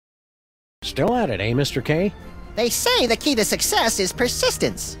Still at it, eh, Mr. K? They say the key to success is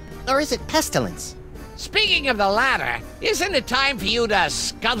persistence. Or is it pestilence? Speaking of the latter, isn't it time for you to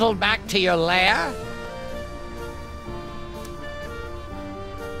scuttle back to your lair?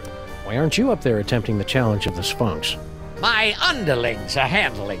 Why aren't you up there attempting the challenge of the Sphinx? My underlings are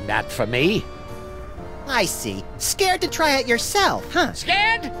handling that for me. I see. Scared to try it yourself, huh?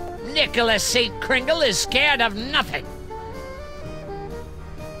 Scared? Nicholas St. Kringle is scared of nothing.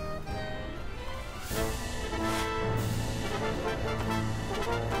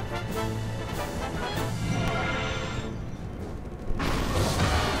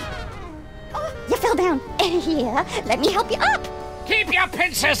 You fell down. Here, let me help you up. Keep your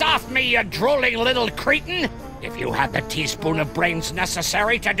pincers off me, you drooling little cretin! If you had the teaspoon of brains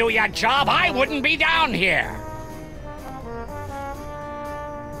necessary to do your job, I wouldn't be down here.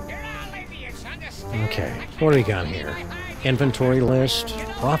 Okay, what do we got here? Inventory list,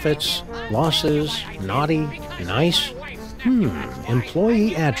 profits, losses, naughty, nice?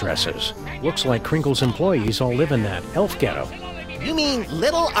 Employee addresses. Looks like Kringle's employees all live in that elf ghetto. You mean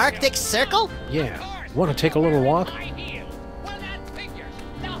Little Arctic Circle? Yeah. Want to take a little walk?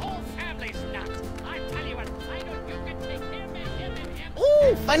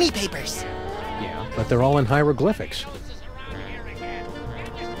 Ooh, funny papers. Yeah, but they're all in hieroglyphics.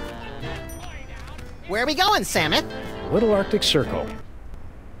 Where are we going, Samus? Little Arctic Circle.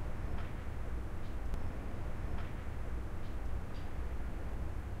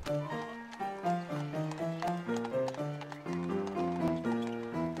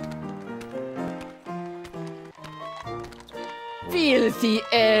 Filthy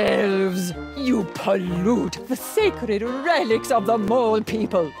elves! You pollute the sacred relics of the mole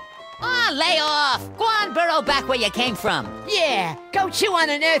people! Oh, lay off! Go on, burrow back where you came from. Yeah, go chew on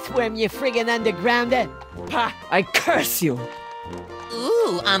an earthworm, you friggin' undergrounder! Pah, I curse you!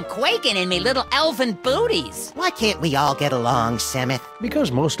 Ooh, I'm quaking in me little elven booties. Why can't we all get along, Samus?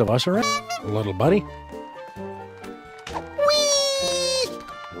 Because most of us are little buddy. Whee!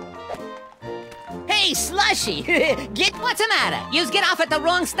 Hey, Slushy! What's the matter? Yous get off at the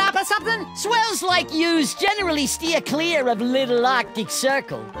wrong stop or something? Swells like yous generally steer clear of Little Arctic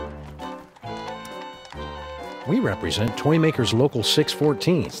Circle. We represent Toymaker's Local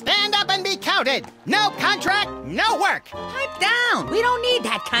 614. Stand up and be counted! No contract, no work! Pipe down! We don't need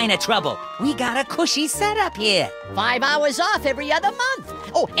that kind of trouble. We got a cushy setup here. 5 hours off every other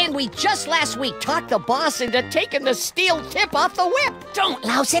month. Oh, and we just last week talked the boss into taking the steel tip off the whip. Don't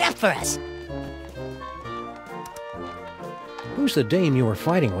louse it up for us. Who's the dame you were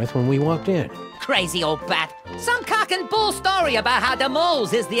fighting with when we walked in? Crazy old bat. Some cock and bull story about how the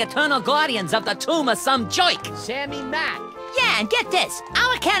moles is the eternal guardians of the tomb of some joik. Sammy Mack. Yeah, and get this.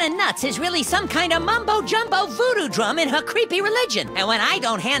 Our can of nuts is really some kind of mumbo-jumbo voodoo drum in her creepy religion. And when I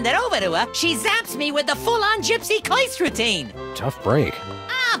don't hand it over to her, she zaps me with the full-on gypsy Kleist routine. Tough break.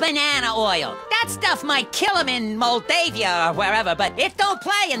 Ah, banana oil. That stuff might kill him in Moldavia or wherever, but it don't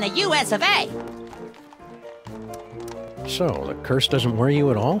play in the US of A. So, the curse doesn't worry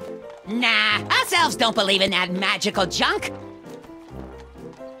you at all? Nah, us elves don't believe in that magical junk.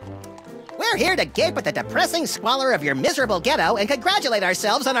 We're here to gape at the depressing squalor of your miserable ghetto and congratulate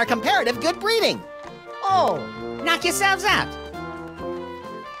ourselves on our comparative good breeding. Oh, knock yourselves out.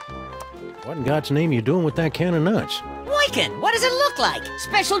 What in God's name you doing with that can of nuts? Boykin, what does it look like?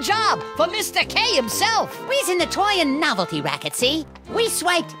 Special job for Mr. K himself. We's in the toy and novelty racket, see? We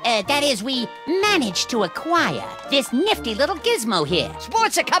swiped, that is, we managed to acquire this nifty little gizmo here.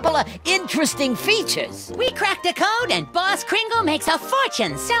 Sports a couple of interesting features. We cracked the code and Boss Kringle makes a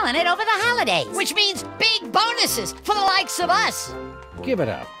fortune selling it over the holidays. Which means big bonuses for the likes of us. Give it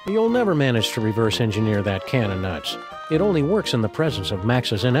up. You'll never manage to reverse engineer that can of nuts. It only works in the presence of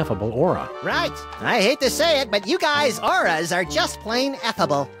Max's ineffable aura. Right. I hate to say it, but you guys' auras are just plain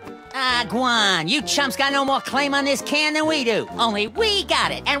effable. Ah, Guan, you chumps got no more claim on this can than we do. Only we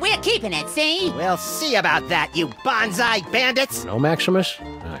got it, and we're keeping it, see? We'll see about that, you bonsai bandits! No, Maximus?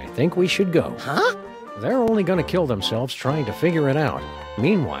 I think we should go. Huh? They're only going to kill themselves trying to figure it out.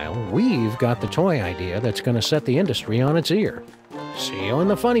 Meanwhile, we've got the toy idea that's going to set the industry on its ear. See you in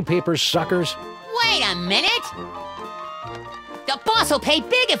the funny papers, suckers. Wait a minute! The boss will pay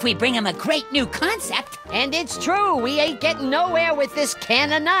big if we bring him a great new concept. And it's true, we ain't getting nowhere with this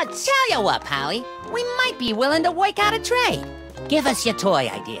can of nuts. Tell you what, Polly, we might be willing to work out a trade. Give us your toy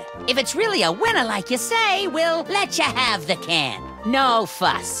idea. If it's really a winner like you say, we'll let you have the can. No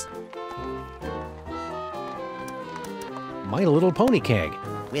fuss. My Little Pony keg.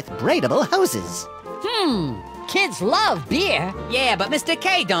 With braidable hoses. Kids love beer. Yeah, but Mr.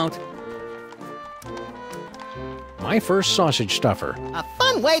 K don't. My first sausage stuffer. A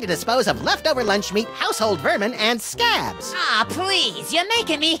fun way to dispose of leftover lunch meat, household vermin, and scabs. Ah, please, you're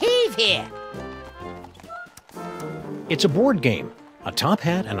making me heave here. It's a board game. A top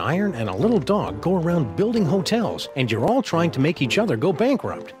hat, an iron, and a little dog go around building hotels, and you're all trying to make each other go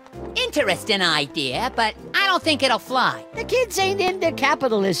bankrupt. Interesting idea, but I don't think it'll fly. The kids ain't into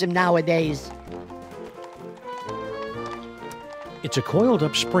capitalism nowadays. It's a coiled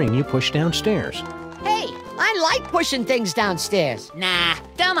up spring you push downstairs. Hey, I like pushing things downstairs. Nah,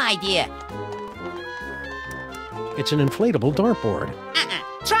 dumb idea. It's an inflatable dartboard.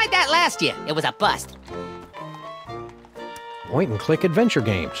 Tried that last year. It was a bust. Point and click adventure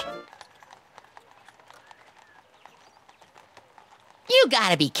games. You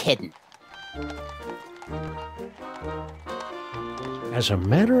gotta be kidding. As a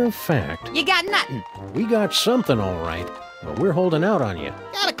matter of fact, You got nothing. we got something all right, but we're holding out on you.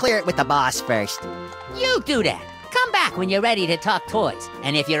 Gotta clear it with the boss first. You do that. Come back when you're ready to talk toys.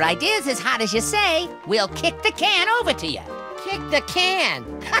 And if your idea's as hot as you say, we'll kick the can over to you. Kick the can.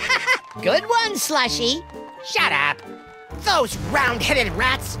 Good one, Slushy. Shut up. Those round-headed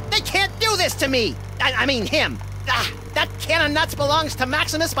rats! They can't do this to me! I mean him! That can of nuts belongs to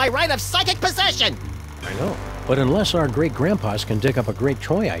Maximus by right of psychic possession! I know. But unless our great-grandpas can dig up a great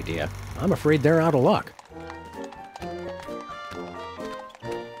toy idea, I'm afraid they're out of luck.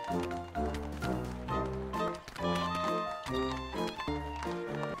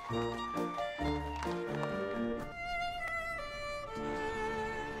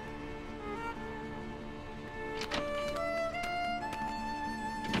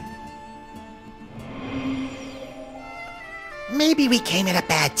 Maybe we came at a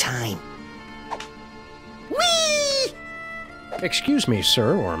bad time. Whee! Excuse me,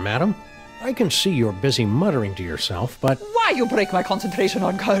 sir or madam. I can see you're busy muttering to yourself, but Why you break my concentration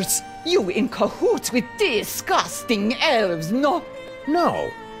on curse? You in cahoots with disgusting elves, no? no.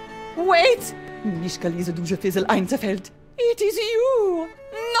 Wait! Nicht Lise Dusche Fizzle Einzelfeld. It is you,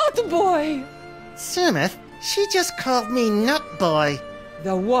 not boy. Sumith, she just called me Nut Boy.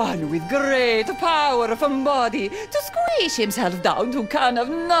 The one with great power from body to squish himself down to can of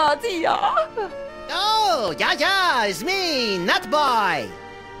nuts, yeah? Oh, yeah, it's me, Nut Boy.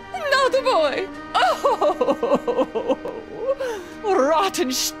 Not boy. Oh,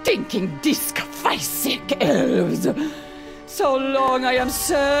 rotten, stinking, disc-sick elves. So long I am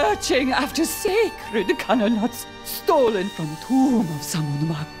searching after sacred cannonuts stolen from tomb of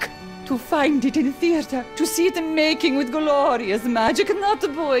Samunmak. To find it in theater, to see it making with glorious magic, not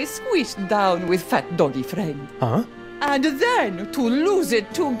boy squished down with fat doggy friend. Huh? And then to lose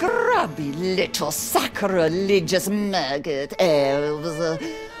it to grubby little sacrilegious maggot elves.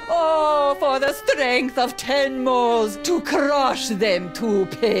 Oh, for the strength of 10 moles to crush them to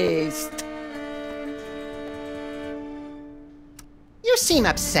paste. You seem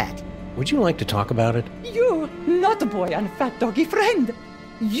upset. Would you like to talk about it? You, not boy and fat doggy friend.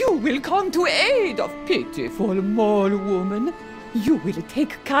 You will come to aid of pitiful mole woman. You will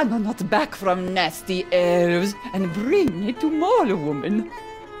take Cannonut back from nasty elves and bring it to mole woman.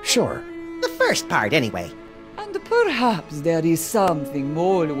 Sure. The first part, anyway. And perhaps there is something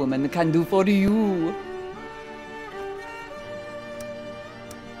mole woman can do for you.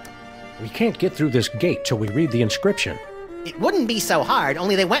 We can't get through this gate till we read the inscription. It wouldn't be so hard,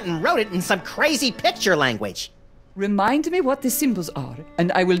 only they went and wrote it in some crazy picture language. Remind me what the symbols are,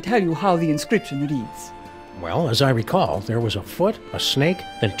 and I will tell you how the inscription reads. Well, as I recall, there was a foot, a snake,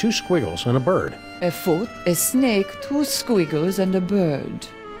 then 2 squiggles, and a bird. A foot, a snake, 2 squiggles, and a bird.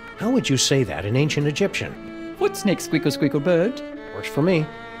 How would you say that in ancient Egyptian? Foot, snake, squiggle, squiggle, bird. Works for me.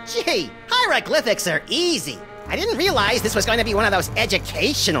 Gee, hieroglyphics are easy. I didn't realize this was going to be one of those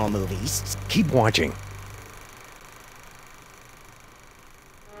educational movies. Keep watching.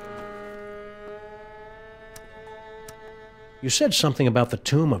 You said something about the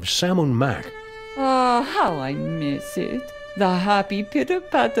tomb of Samun Mak. Ah, how I miss it. The happy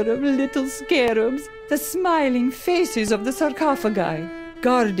pitter-patter of little scarabs, the smiling faces of the sarcophagi.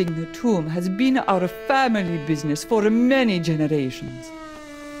 Guarding the tomb has been our family business for many generations.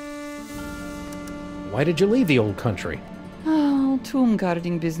 Why did you leave the old country? Oh, tomb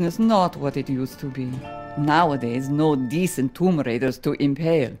guarding business not what it used to be. Nowadays, no decent tomb raiders to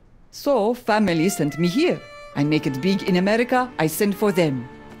impale. So, family sent me here. I make it big in America, I send for them.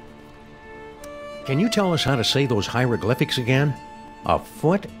 Can you tell us how to say those hieroglyphics again? A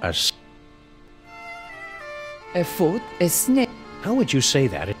foot, A foot, a snake. How would you say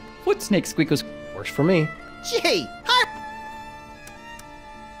that? It Foot, snake, squiggles. works for me. Gee,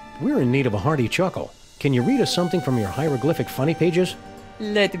 We're in need of a hearty chuckle. Can you read us something from your hieroglyphic funny pages?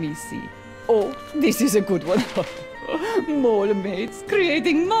 Let me see. Oh, this is a good one. mole mates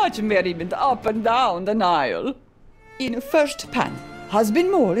creating much merriment up and down the Nile. In first pan,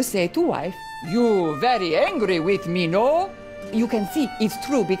 husband mole say to wife, "You very angry with me, no?" You can see it's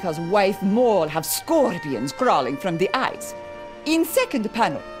true because wife mole have scorpions crawling from the eyes. In second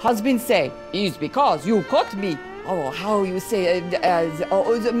panel, husband say, "It's because you caught me." Oh, how you say,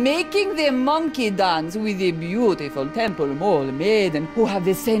 making the monkey dance with the beautiful temple mole maiden who have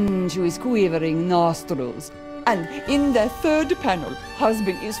the sensuous quivering nostrils. And in the third panel,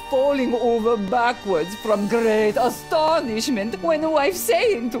 husband is falling over backwards from great astonishment when the wife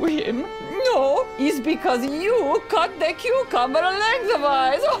saying to him, "No, it's because you cut the cucumber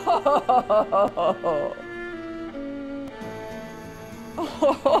lengthwise."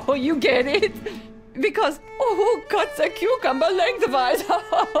 Oh, you get it? Because, who cuts a cucumber lengthwise?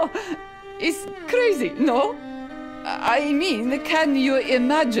 It's crazy, no? I mean, can you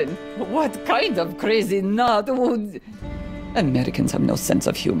imagine what kind of crazy nut would... Americans have no sense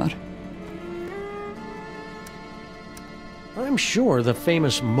of humor. I'm sure the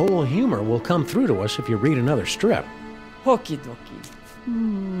famous mole humor will come through to us if you read another strip. Okie dokie.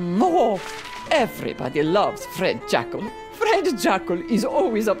 Oh, everybody loves Fred Jackal. Fred Jackal is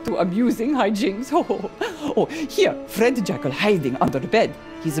always up to amusing hijinks. Oh, here, Fred Jackal hiding under the bed.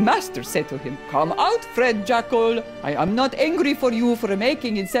 His master said to him, "Come out, Fred Jackal. I am not angry for you for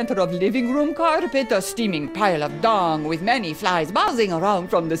making in center of living room carpet a steaming pile of dung with many flies buzzing around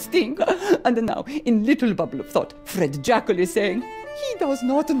from the stink." And now, in little bubble of thought, Fred Jackal is saying, "He does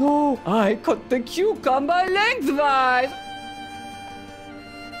not know I cut the cucumber lengthwise."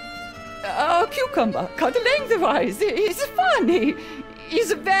 A cucumber cut lengthwise is funny.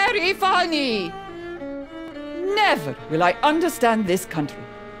 Is very funny. Never will I understand this country.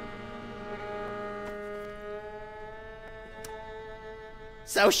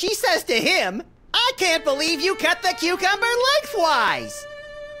 So she says to him, "I can't believe you cut the cucumber lengthwise."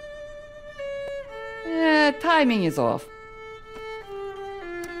 Timing is off.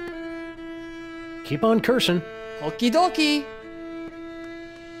 Keep on cursing. Okie dokie.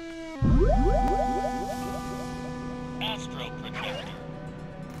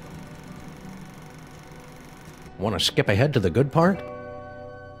 Want to skip ahead to the good part?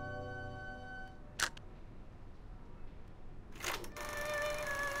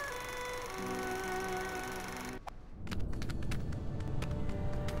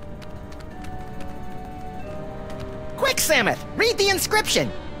 Quick, Samuth, read the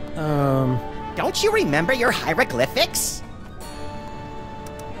inscription. Don't you remember your hieroglyphics?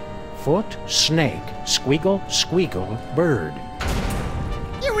 Foot, snake, squeagle, squeakle, bird.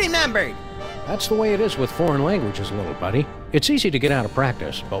 You remembered. That's the way it is with foreign languages, little buddy. It's easy to get out of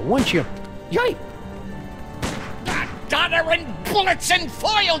practice, but once you... Yipe! Doddering bullets and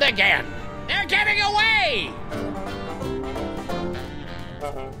foiled again! They're getting away!